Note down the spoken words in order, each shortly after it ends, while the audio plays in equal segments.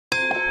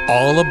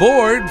All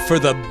aboard for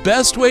the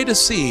best way to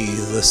see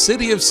the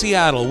city of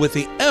Seattle with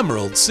the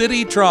Emerald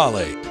City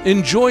Trolley.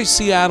 Enjoy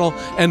Seattle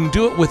and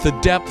do it with the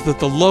depth that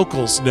the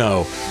locals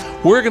know.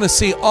 We're going to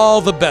see all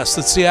the best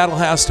that Seattle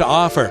has to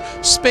offer.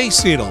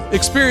 Space Needle,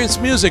 Experience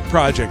Music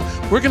Project.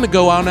 We're going to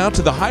go on out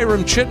to the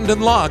Hiram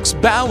Chittenden Locks,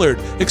 Ballard,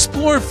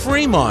 explore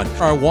Fremont,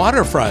 our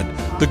waterfront,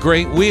 the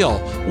Great Wheel.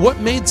 What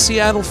made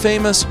Seattle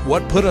famous?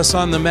 What put us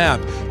on the map?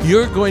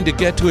 You're going to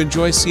get to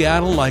enjoy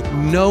Seattle like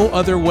no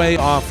other way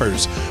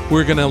offers.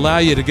 We're going to allow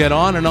you to get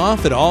on and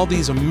off at all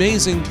these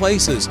amazing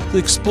places,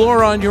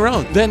 explore on your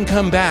own, then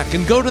come back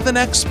and go to the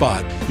next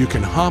spot. You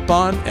can hop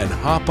on and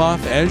hop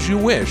off as you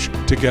wish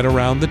to get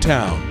around the town.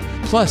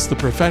 Plus the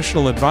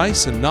professional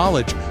advice and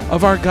knowledge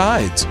of our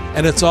guides.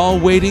 And it's all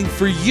waiting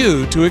for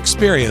you to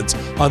experience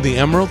on the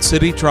Emerald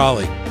City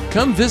Trolley.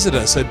 Come visit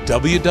us at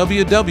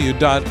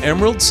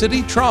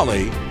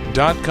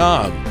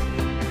www.emeraldcitytrolley.com.